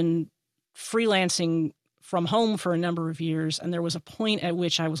 I've been freelancing from home for a number of years, and there was a point at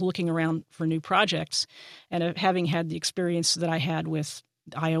which I was looking around for new projects, and having had the experience that I had with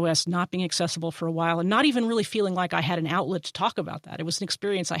iOS not being accessible for a while, and not even really feeling like I had an outlet to talk about that. It was an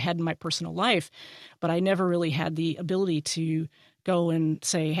experience I had in my personal life, but I never really had the ability to go and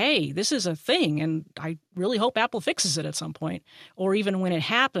say, hey, this is a thing, and I really hope Apple fixes it at some point. Or even when it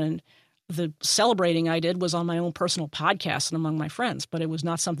happened, the celebrating I did was on my own personal podcast and among my friends, but it was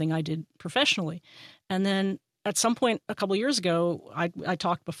not something I did professionally. And then at some point a couple of years ago, I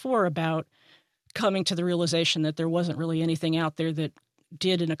talked before about coming to the realization that there wasn't really anything out there that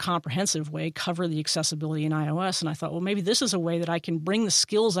did in a comprehensive way cover the accessibility in iOS. And I thought, well, maybe this is a way that I can bring the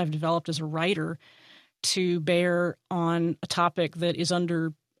skills I've developed as a writer to bear on a topic that is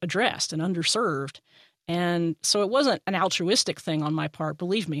under-addressed and underserved. And so it wasn't an altruistic thing on my part.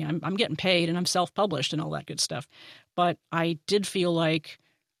 Believe me, I'm getting paid and I'm self-published and all that good stuff. But I did feel like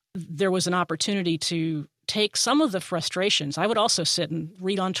there was an opportunity to take some of the frustrations. I would also sit and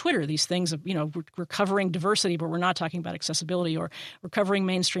read on Twitter these things of, we're covering diversity, but we're not talking about accessibility, or we're covering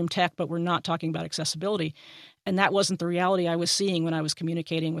mainstream tech, but we're not talking about accessibility. And that wasn't the reality I was seeing when I was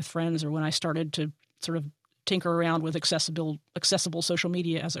communicating with friends, or when I started to sort of tinker around with accessible social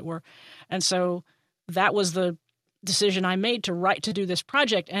media, as it were. And so that was the decision I made to do this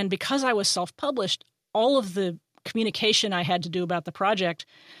project. And because I was self-published, all of the communication I had to do about the project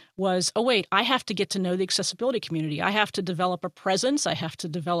was, oh, wait, I have to get to know the accessibility community. I have to develop a presence. I have to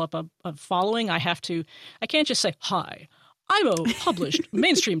develop a following. I can't just say, hi, I'm a published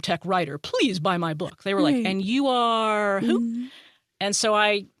mainstream tech writer. Please buy my book. They were like, and you are who? Mm-hmm. And so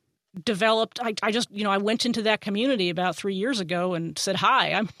I developed, I went into that community about 3 years ago and said,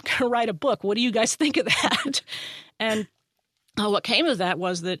 hi, I'm going to write a book. What do you guys think of that? And what came of that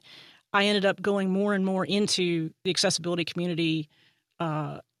was that I ended up going more and more into the accessibility community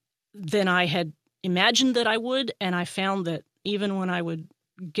than I had imagined that I would. And I found that even when I would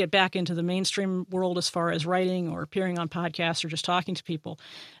get back into the mainstream world as far as writing or appearing on podcasts or just talking to people,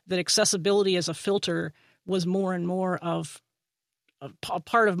 that accessibility as a filter was more and more of a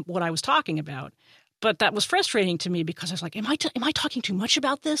part of what I was talking about. But that was frustrating to me because I was like, am I talking too much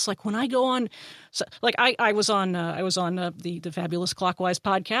about this? Like when I go on, I was on the Fabulous Clockwise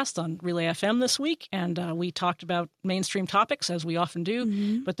podcast on Relay FM this week, and we talked about mainstream topics as we often do.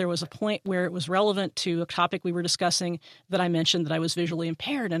 Mm-hmm. But there was a point where it was relevant to a topic we were discussing that I mentioned that I was visually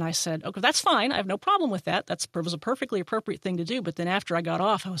impaired, and I said, okay, that's fine. I have no problem with that. That was a perfectly appropriate thing to do. But then after I got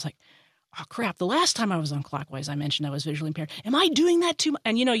off, I was like, oh, crap, the last time I was on Clockwise, I mentioned I was visually impaired. Am I doing that too much?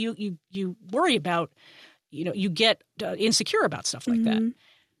 And, you worry about, you get insecure about stuff like that.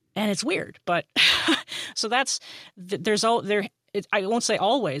 And it's weird. But so I won't say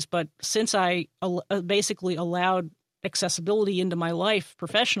always, but since I basically allowed accessibility into my life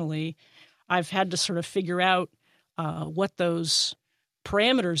professionally, I've had to sort of figure out what those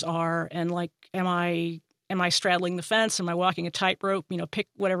parameters are. And like, am I straddling the fence? Am I walking a tightrope? Pick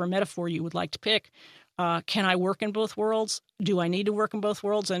whatever metaphor you would like to pick. Can I work in both worlds? Do I need to work in both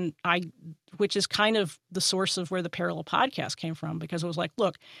worlds? And which is kind of the source of where the Parallel podcast came from, because it was like,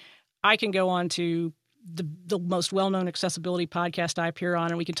 look, I can go on to the most well-known accessibility podcast I appear on,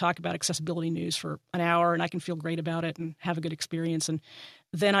 and we can talk about accessibility news for an hour, and I can feel great about it and have a good experience. And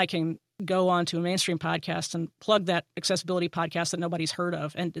then I can go on to a mainstream podcast and plug that accessibility podcast that nobody's heard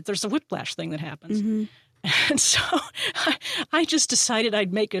of. And there's a whiplash thing that happens. Mm-hmm. And so I just decided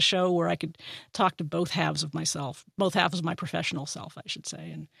I'd make a show where I could talk to both halves of myself, both halves of my professional self, I should say.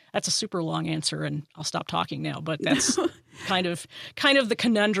 And that's a super long answer, and I'll stop talking now. But that's kind of the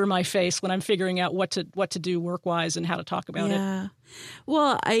conundrum I face when I'm figuring out what to do work-wise and how to talk about it.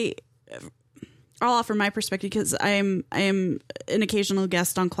 Well, I'll offer my perspective because I am an occasional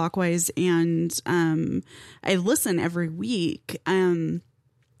guest on Clockwise, and I listen every week.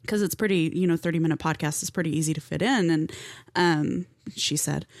 Because it's pretty, 30-minute podcast is pretty easy to fit in. And she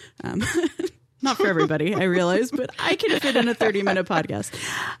said, not for everybody, I realize, but I can fit in a 30-minute podcast.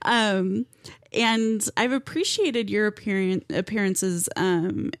 And I've appreciated your appearances.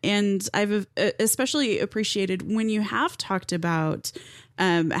 And I've especially appreciated when you have talked about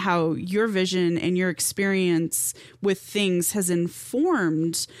how your vision and your experience with things has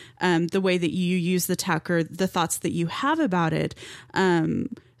informed the way that you use the tech or the thoughts that you have about it.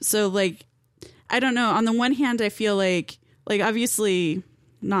 So like, I don't know, on the one hand, I feel like obviously,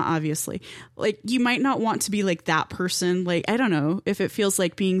 not obviously, like you might not want to be like that person. Like, I don't know if it feels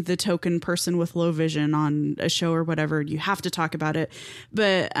like being the token person with low vision on a show or whatever, you have to talk about it.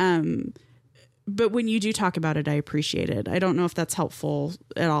 But when you do talk about it, I appreciate it. I don't know if that's helpful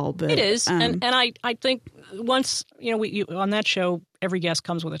at all, but it is. And I think once, on that show, every guest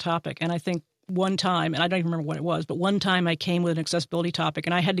comes with a topic. And I think one time, and I don't even remember what it was, but one time I came with an accessibility topic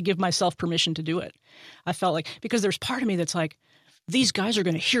and I had to give myself permission to do it. I felt like, because there's part of me that's like, these guys are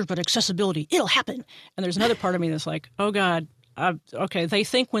going to hear about accessibility. It'll happen. And there's another part of me that's like, oh God, okay, they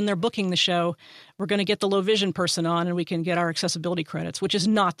think when they're booking the show, we're going to get the low vision person on and we can get our accessibility credits, which is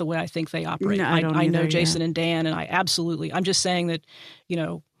not the way I think they operate. No, I know Jason and Dan, and I'm just saying that,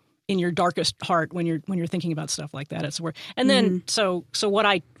 in your darkest heart, when you're thinking about stuff like that, it's where, and then, so what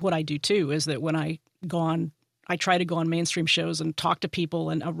I do too is that when I try to go on mainstream shows and talk to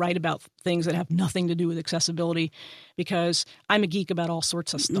people and write about things that have nothing to do with accessibility, because I'm a geek about all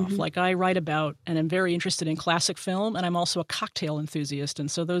sorts of stuff. Mm-hmm. Like I write about, and I'm very interested in classic film, and I'm also a cocktail enthusiast. And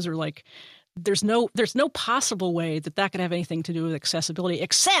so those are like, there's no possible way that could have anything to do with accessibility,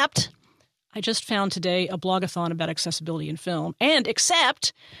 except I just found today a blogathon about accessibility in film, and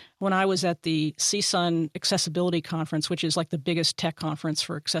except when I was at the CSUN Accessibility Conference, which is like the biggest tech conference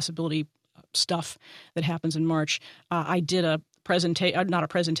for accessibility stuff that happens in March, I did a not a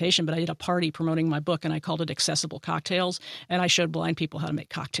presentation, but I did a party promoting my book, and I called it Accessible Cocktails, and I showed blind people how to make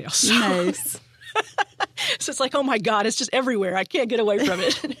cocktails. Nice. So it's like, oh my God, it's just everywhere. I can't get away from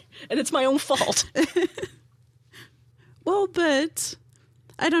it. And it's my own fault. Well, but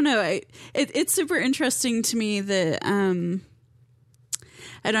I don't know. It's super interesting to me that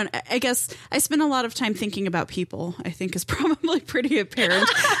I guess I spend a lot of time thinking about people, I think is probably pretty apparent.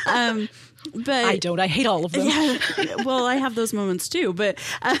 But I don't. I hate all of them. Yeah, well, I have those moments too, but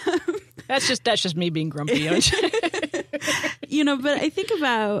that's just me being grumpy. But I think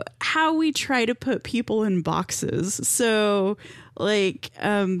about how we try to put people in boxes. So like,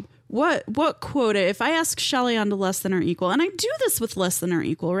 what quota, if I ask Shelly on to Less Than or Equal, and I do this with Less Than or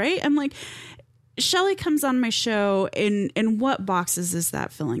Equal, right? I'm like, Shelley comes on my show, and what boxes is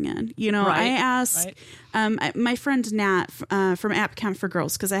that filling in? You know, I asked my friend Nat from App Camp for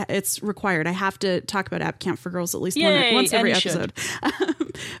Girls, because it's required. I have to talk about App Camp for Girls at least once every episode.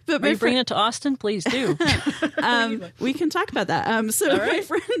 But are you bringing it to Austin? Please do. We can talk about that. My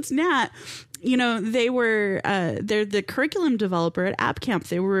friend Nat, you know, they're the curriculum developer at App Camp.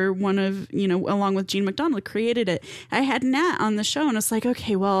 They were one of, you know, along with Gene McDonald, created it. I had Nat on the show, and it's like,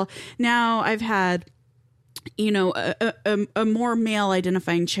 okay, well, now I've had, you know, a more male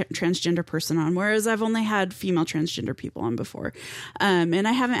identifying transgender person on, whereas I've only had female transgender people on before. And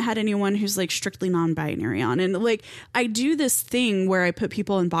I haven't had anyone who's like strictly non-binary on. And like, I do this thing where I put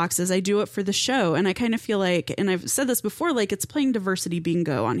people in boxes. I do it for the show. And I kind of feel like, and I've said this before, like it's playing diversity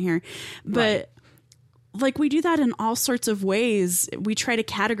bingo on here, but like we do that in all sorts of ways. We try to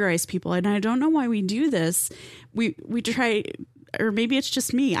categorize people, and I don't know why we do this. We try, or maybe it's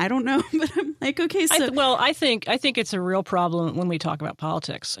just me. I don't know, but I'm like, okay, so I think it's a real problem when we talk about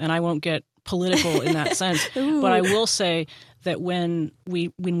politics, and I won't get political in that sense. But I will say that when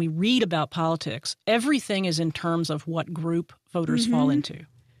we read about politics, everything is in terms of what group voters fall into,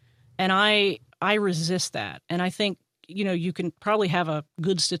 and I resist that. And I think, you know, you can probably have a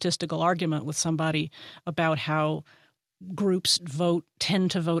good statistical argument with somebody about how groups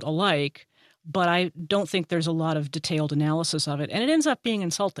tend to vote alike. But I don't think there's a lot of detailed analysis of it. And it ends up being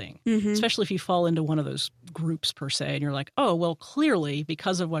insulting, especially if you fall into one of those groups per se. And you're like, oh, well, clearly,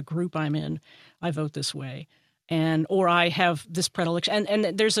 because of what group I'm in, I vote this way. Or I have this predilection.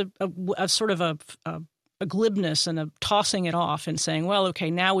 And there's a sort of a glibness and a tossing it off and saying, well,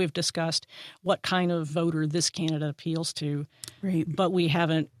 okay, now we've discussed what kind of voter this candidate appeals to. Right. But we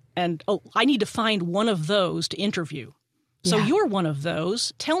haven't. And, I need to find one of those to interview. So you're one of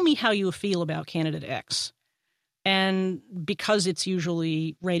those. Tell me how you feel about candidate X. And because it's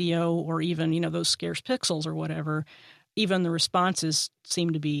usually radio or even, you know, those scarce pixels or whatever, even the responses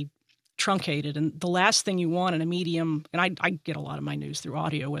seem to be truncated. And the last thing you want in a medium, and I get a lot of my news through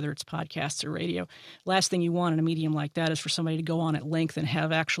audio, whether it's podcasts or radio, last thing you want in a medium like that is for somebody to go on at length and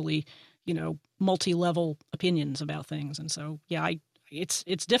have actually, you know, multi-level opinions about things. And so, it's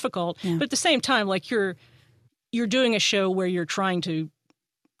difficult. Yeah. But at the same time, like you're doing a show where you're trying to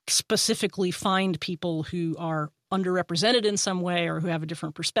specifically find people who are underrepresented in some way or who have a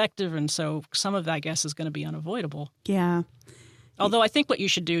different perspective. And so some of that, I guess, is going to be unavoidable. Yeah. Although I think what you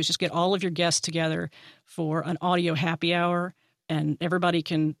should do is just get all of your guests together for an audio happy hour, and everybody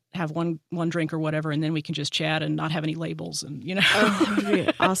can have one drink or whatever, and then we can just chat and not have any labels. And, you know. Oh, that would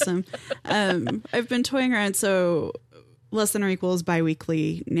be awesome. I've been toying around. So Less Than or Equal is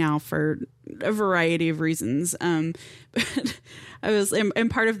bi-weekly now for a variety of reasons. But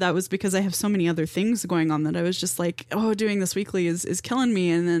and part of that was because I have so many other things going on that I was just like, oh, doing this weekly is killing me.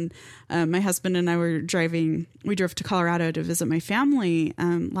 And then my husband and I we drove to Colorado to visit my family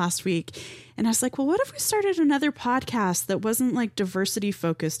last week. And I was like, well, what if we started another podcast that wasn't like diversity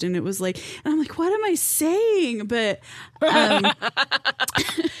focused? And it was like, and I'm like, what am I saying? But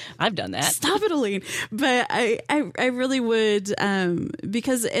I've done that. Stop it, Aline. But I really would,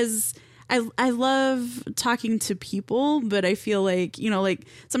 because I love talking to people, but I feel like, you know, like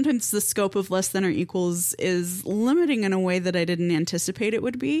sometimes the scope of Less Than or Equals is limiting in a way that I didn't anticipate it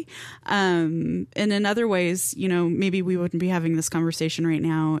would be. And in other ways, you know, maybe we wouldn't be having this conversation right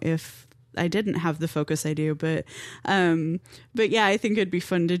now if I didn't have the focus I do. But yeah, I think it'd be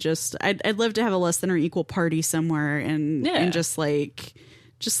fun to I'd love to have a Less Than or Equal party somewhere and just like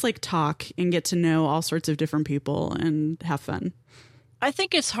talk and get to know all sorts of different people and have fun. I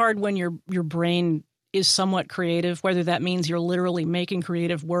think it's hard when your brain is somewhat creative, whether that means you're literally making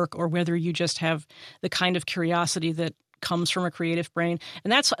creative work or whether you just have the kind of curiosity that comes from a creative brain.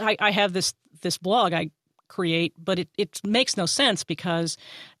 And that's I have this blog I create, but it makes no sense because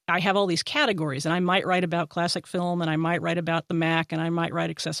I have all these categories, and I might write about classic film, and I might write about the Mac, and I might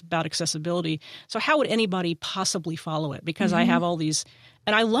write about accessibility. So how would anybody possibly follow it? Because I have all these.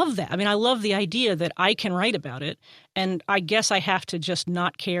 And I love that. I mean, I love the idea that I can write about it. And I guess I have to just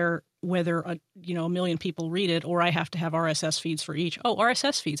not care whether a million people read it, or I have to have RSS feeds for each. Oh,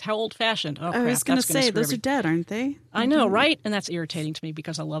 RSS feeds. How old fashioned. Oh, crap. I was going to say, those are dead, aren't they? I know, right? And that's irritating to me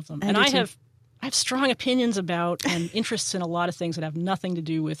because I love them. And I have strong opinions about and interests in a lot of things that have nothing to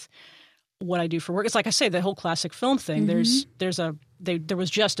do with what I do for work. It's like I say, the whole classic film thing. There was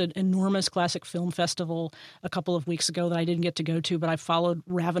just an enormous classic film festival a couple of weeks ago that I didn't get to go to, but I followed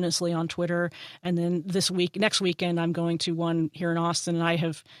ravenously on Twitter. And then next weekend, I'm going to one here in Austin, and I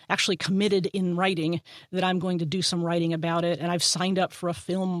have actually committed in writing that I'm going to do some writing about it. And I've signed up for a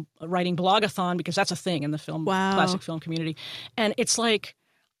film writing blogathon because that's a thing in the classic film community. And it's like,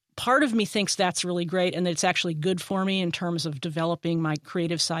 part of me thinks that's really great and that it's actually good for me in terms of developing my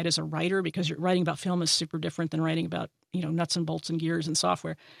creative side as a writer, because writing about film is super different than writing about, nuts and bolts and gears and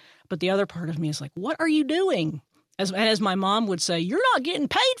software. But the other part of me is like, what are you doing? As my mom would say, you're not getting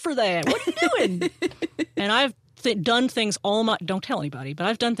paid for that. What are you doing? And I've done things don't tell anybody, but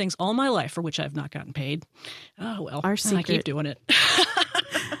I've done things all my life for which I've not gotten paid. Oh, well, Our secret. I keep doing it.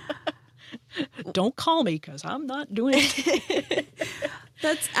 Don't call me because I'm not doing it.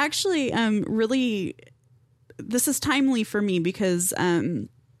 That's actually really, this is timely for me because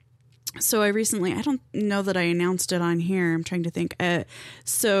so I recently, I don't know that I announced it on here. I'm trying to think.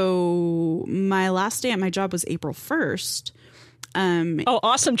 So my last day at my job was April 1st.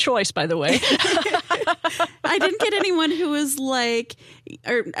 Awesome choice, by the way. I didn't get anyone who was like,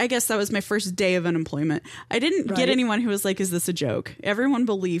 or I guess that was my first day of unemployment. I didn't get anyone who was like, is this a joke? Everyone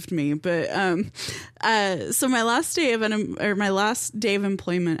believed me. But so my last day of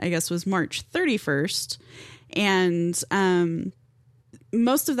employment, I guess, was March 31st. And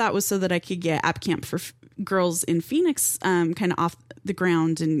most of that was so that I could get App Camp for Girls in Phoenix kind of off the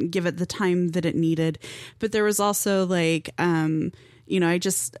ground and give it the time that it needed. But there was also like,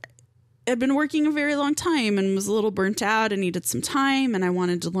 I'd been working a very long time and was a little burnt out and needed some time. And I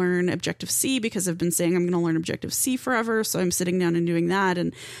wanted to learn Objective-C because I've been saying I'm going to learn Objective-C forever. So I'm sitting down and doing that.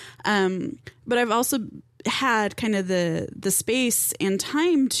 And, but I've also had kind of the space and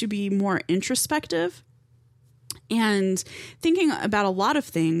time to be more introspective and thinking about a lot of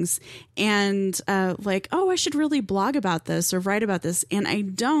things and I should really blog about this or write about this. And I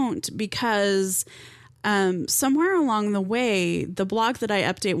don't, because somewhere along the way, the blog that I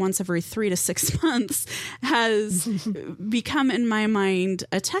update once every 3 to 6 months has become in my mind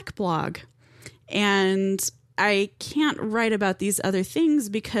a tech blog. And I can't write about these other things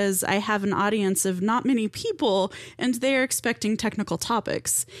because I have an audience of not many people and they're expecting technical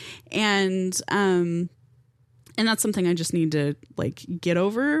topics. And that's something I just need to get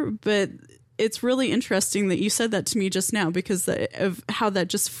over. But it's really interesting that you said that to me just now because of how that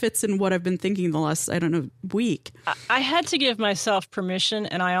just fits in what I've been thinking the last, week. I had to give myself permission,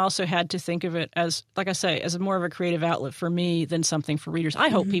 and I also had to think of it as, like I say, as more of a creative outlet for me than something for readers. I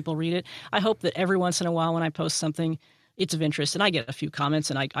hope people read it. I hope that every once in a while when I post something, it's of interest, and I get a few comments,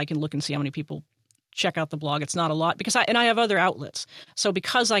 and I can look and see how many people check out the blog. It's not a lot because I have other outlets. So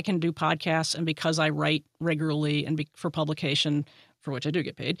because I can do podcasts and because I write regularly and for publication, for which I do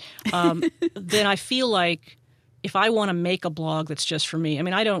get paid, then I feel like if I want to make a blog that's just for me,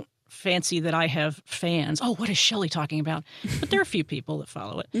 I don't fancy that I have fans. Oh, what is Shelley talking about? But there are a few people that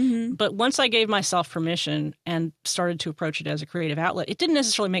follow it. Mm-hmm. But once I gave myself permission and started to approach it as a creative outlet, it didn't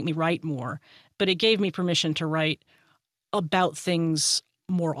necessarily make me write more, but it gave me permission to write about things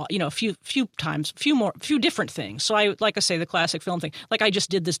more, a few different things. So I say the classic film thing, I just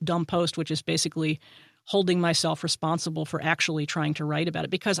did this dumb post, which is basically holding myself responsible for actually trying to write about it.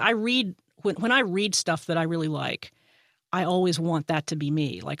 Because I read, when I read stuff that I really like, I always want that to be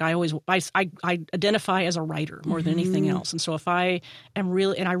me. I identify as a writer more than anything else. And so if I am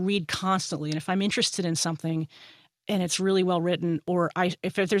really, and I read constantly, and if I'm interested in something and it's really well written, and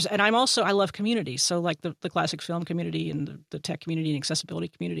I love community. So the classic film community and the tech community and accessibility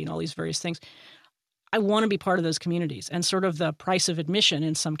community and all these various things, I want to be part of those communities. And sort of the price of admission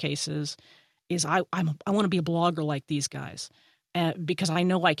in some cases is I want to be a blogger like these guys because I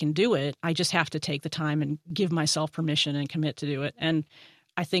know I can do it. I just have to take the time and give myself permission and commit to do it. And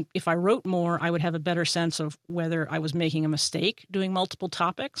I think if I wrote more, I would have a better sense of whether I was making a mistake doing multiple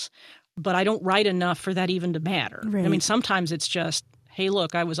topics. But I don't write enough for that even to matter. Right. Sometimes it's just, hey,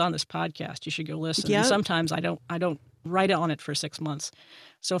 look, I was on this podcast. You should go listen. Yep. And sometimes I don't write on it for 6 months.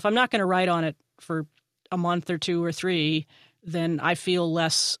 So if I'm not going to write on it for a month or 2 or 3, then I feel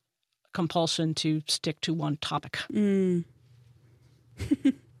less compulsion to stick to one topic. Living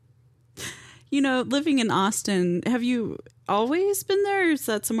in Austin, have you always been there, or is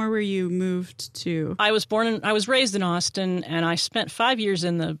that somewhere where you moved to? I was raised in Austin, and I spent 5 years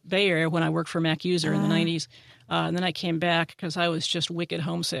in the Bay Area when I worked for Mac User in the 90s. And then I came back because I was just wicked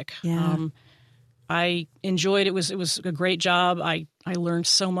homesick. Yeah. I enjoyed it. It was a great job. I learned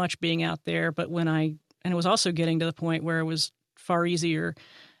so much being out there, but and it was also getting to the point where it was far easier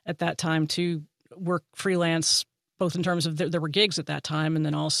at that time to work freelance, both in terms of there were gigs at that time, and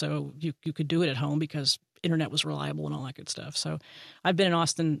then also you could do it at home because internet was reliable and all that good stuff. So I've been in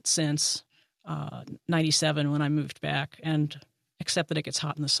Austin since 97 when I moved back, and except that it gets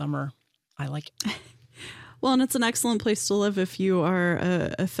hot in the summer, I like it. Well, and it's an excellent place to live if you are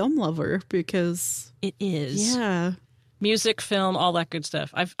a film lover because it is. Yeah. Music, film, all that good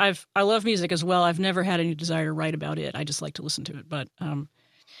stuff. I love music as well. I've never had any desire to write about it. I just like to listen to it. But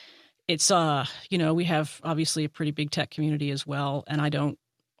it's we have obviously a pretty big tech community as well, and I don't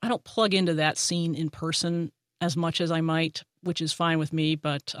plug into that scene in person as much as I might, which is fine with me,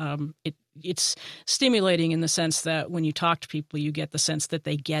 but it's stimulating in the sense that when you talk to people, you get the sense that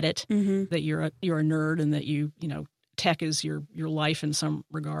they get it, that you're a nerd, and that tech is your life in some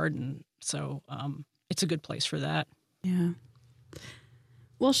regard, and so it's a good place for that. Yeah.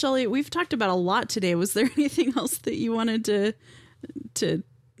 Well, Shelley, we've talked about a lot today. Was there anything else that you wanted to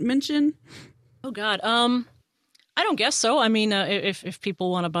mention? Oh God, I don't guess so. I mean, if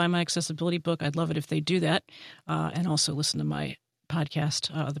people want to buy my accessibility book, I'd love it if they do that, and also listen to my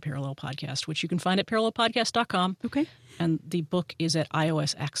podcast, the Parallel Podcast, which you can find at parallelpodcast.com. Okay. And the book is at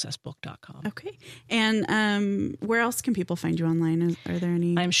iosaccessbook.com. Okay. And where else can people find you online? Are there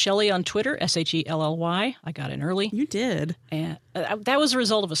any? I'm Shelley on Twitter, SHELLY. I got in early. You did. And that was a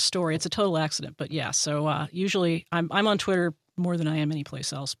result of a story. It's a total accident. But yeah, so usually I'm on Twitter more than I am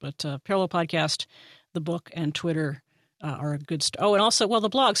anyplace else. But Parallel Podcast, the book, and Twitter are a good Oh, and also, the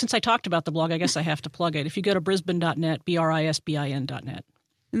blog. Since I talked about the blog, I guess I have to plug it. If you go to brisbane.net, BRISBIN.net.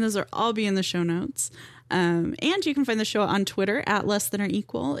 And those are all be in the show notes. And you can find the show on Twitter at Less Than or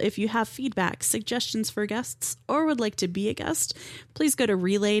Equal. If you have feedback, suggestions for guests, or would like to be a guest, please go to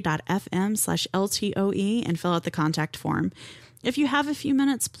relay.fm/LTOE and fill out the contact form. If you have a few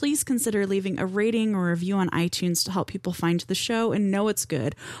minutes, please consider leaving a rating or review on iTunes to help people find the show and know it's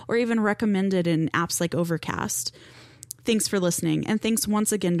good, or even recommend it in apps like Overcast. Thanks for listening, and thanks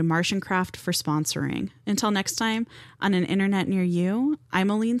once again to Martian Craft for sponsoring. Until next time, on an internet near you, I'm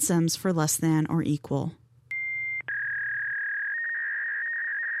Aline Sims for Less Than or Equal.